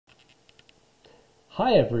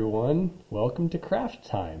Hi everyone, welcome to Craft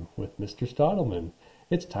Time with Mr. Stottleman.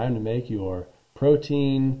 It's time to make your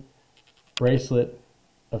protein bracelet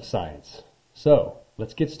of science. So,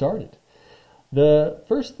 let's get started. The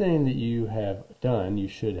first thing that you have done, you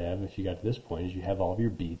should have if you got to this point, is you have all of your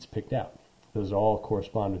beads picked out. Those all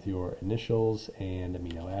correspond with your initials and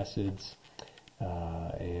amino acids,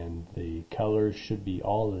 and the colors should be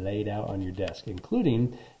all laid out on your desk,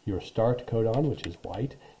 including your start codon, which is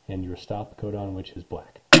white, and your stop codon, which is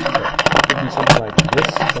black. So it should be something like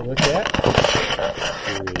this to look at.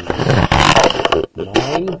 Here is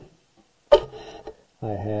mine. I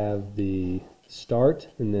have the start,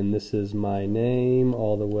 and then this is my name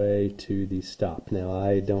all the way to the stop. Now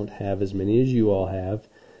I don't have as many as you all have,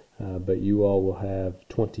 but you all will have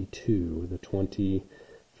 22, the 20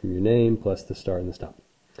 from your name plus the start and the stop.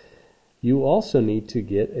 You also need to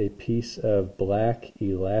get a piece of black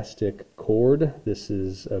elastic cord. This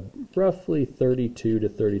is roughly 32 to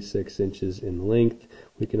 36 inches in length.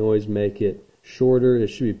 We can always make it shorter. It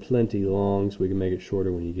should be plenty long, so we can make it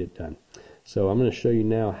shorter when you get done. So I'm going to show you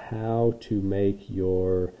now how to make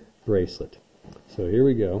your bracelet. So here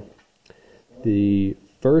we go. The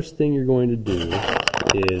first thing you're going to do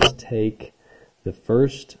is take the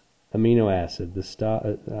first amino acid, the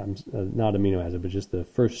not amino acid, but just the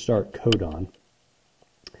first start codon.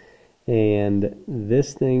 And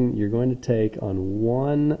this thing you're going to take on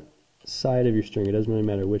one side of your string. It doesn't really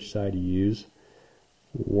matter which side you use.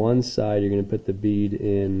 One side you're going to put the bead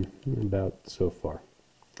in about so far.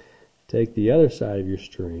 Take the other side of your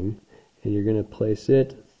string and you're going to place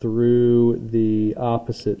it through the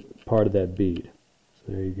opposite part of that bead.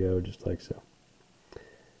 So there you go, just like so.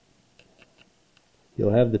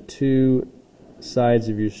 You'll have the two sides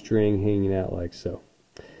of your string hanging out like so.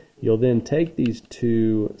 You'll then take these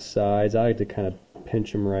two sides, I like to kind of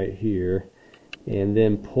pinch them right here, and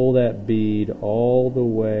then pull that bead all the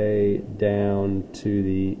way down to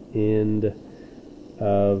the end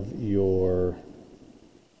of your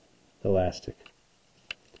elastic.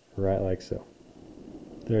 Right like so.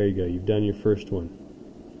 There you go, you've done your first one.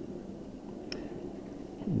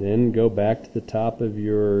 Then go back to the top of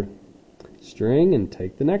your string and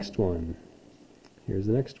take the next one. Here's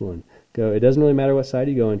the next one. Go. It doesn't really matter what side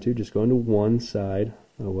you go into, just go into one side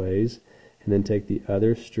a ways, and then take the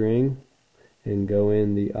other string and go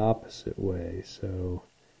in the opposite way. So,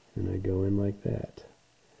 and I go in like that.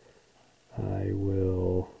 I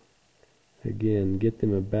will, again, get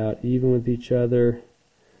them about even with each other,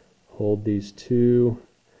 hold these two,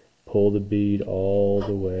 pull the bead all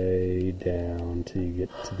the way down till you get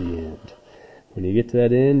to the end. When you get to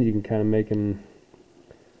that end, you can kind of make them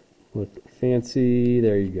look fancy.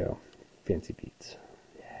 There you go. Fancy beads.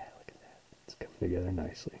 Yeah, look at that. It's coming together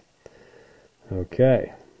nicely.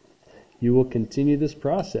 Okay. You will continue this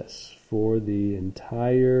process for the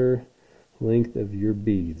entire length of your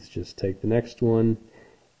beads. Just take the next one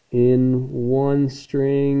in one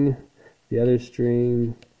string. The other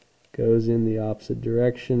string goes in the opposite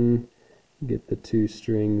direction. Get the two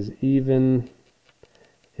strings even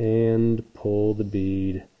and pull the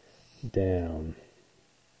bead down.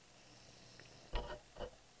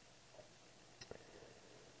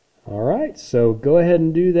 Alright, so go ahead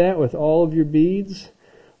and do that with all of your beads.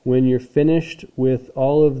 When you're finished with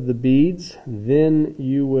all of the beads, then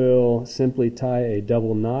you will simply tie a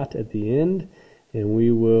double knot at the end, and we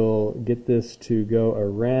will get this to go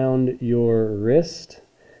around your wrist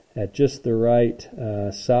at just the right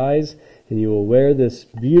size, and you will wear this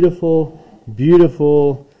beautiful,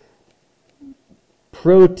 beautiful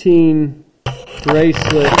protein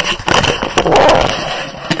bracelet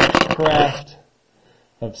craft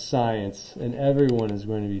of science, and everyone is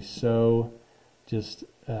going to be so just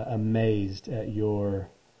amazed at your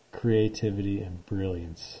creativity and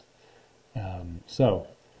brilliance. Hope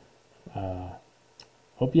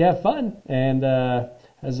you have fun, and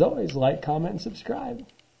as always, like, comment, and subscribe.